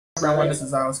Everyone, this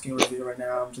is Alex Game Review right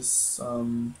now. I'm just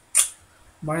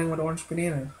mining with orange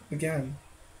banana again.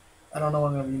 I don't know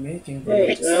what I'm gonna be making, but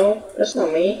Wait, no, that's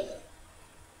not me.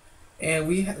 and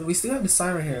we still have the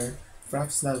siren here.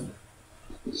 Perhaps not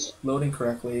loading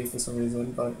correctly for some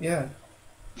reason, but yeah,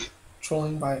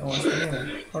 trolling by orange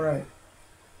banana. All right.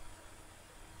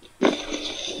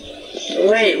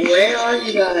 Wait, where are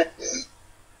you guys?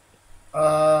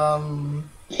 Oh,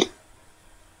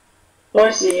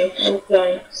 I see you. I'm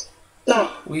going.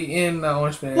 Stop. We in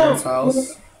orange banana's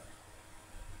house.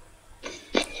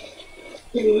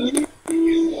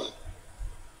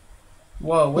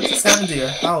 Whoa, what just happened to your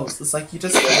house? It's like you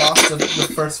just lost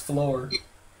the first floor.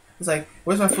 It's like,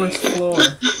 where's my first floor?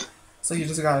 So you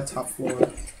just got a top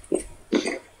floor.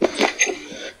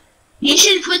 You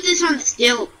should put this on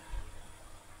still.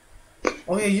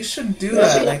 Oh yeah, you should do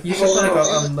that. Like you should put a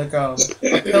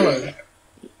pillar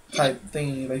type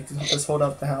thingy, like to just hold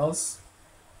up the house.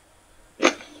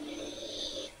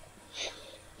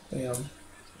 Damn.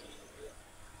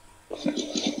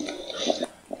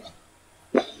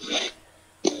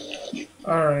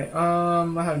 Alright,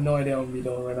 I have no idea what I'm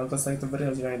doing right now because like the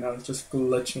videos right now is just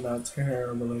glitching out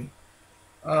terribly.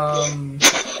 I don't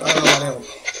know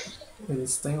what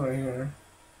this thing right here.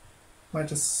 Might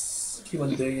just keep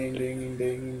on digging and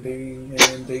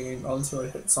digging until I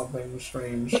hit something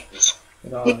strange. You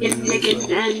know, digging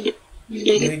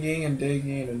and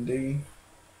digging and digging.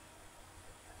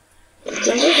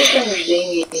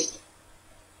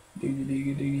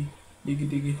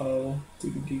 Diggy hole,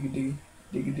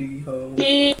 diggy hole.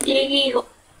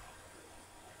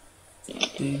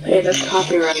 Hey, that's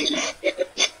copyright.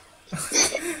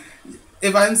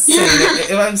 If I'm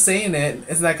saying it,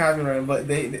 it's not copyright. But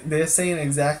they're saying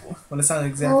exactly when it sounds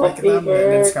exactly like them,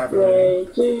 then it's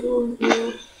copyright.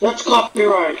 That's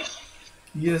copyright.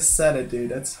 You just said it, dude.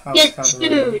 That's how it's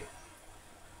copyrighted.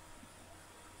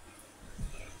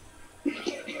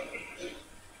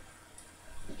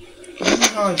 I don't know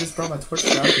how I just brought my torch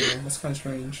down here. That's kind of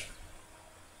strange.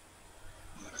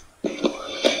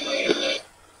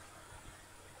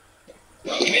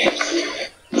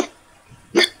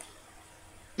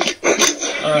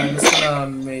 Alright, I'm just gonna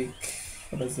make...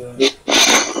 What is it?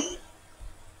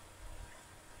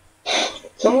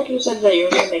 Someone who said that you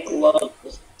were gonna make love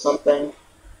or something.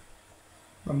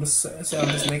 I'm just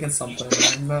making something.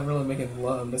 I'm not really making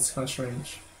love. That's kind of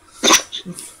strange.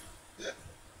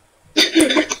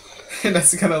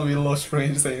 That's gonna be a little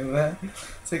strange saying that.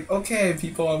 It's like, okay,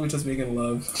 people, I'm just making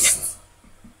love.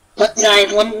 But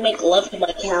guys, let me make love to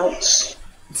my couch.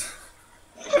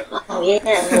 Oh yeah,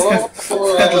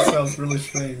 whoa. That just sounds really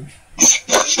strange.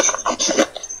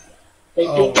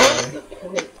 Oh,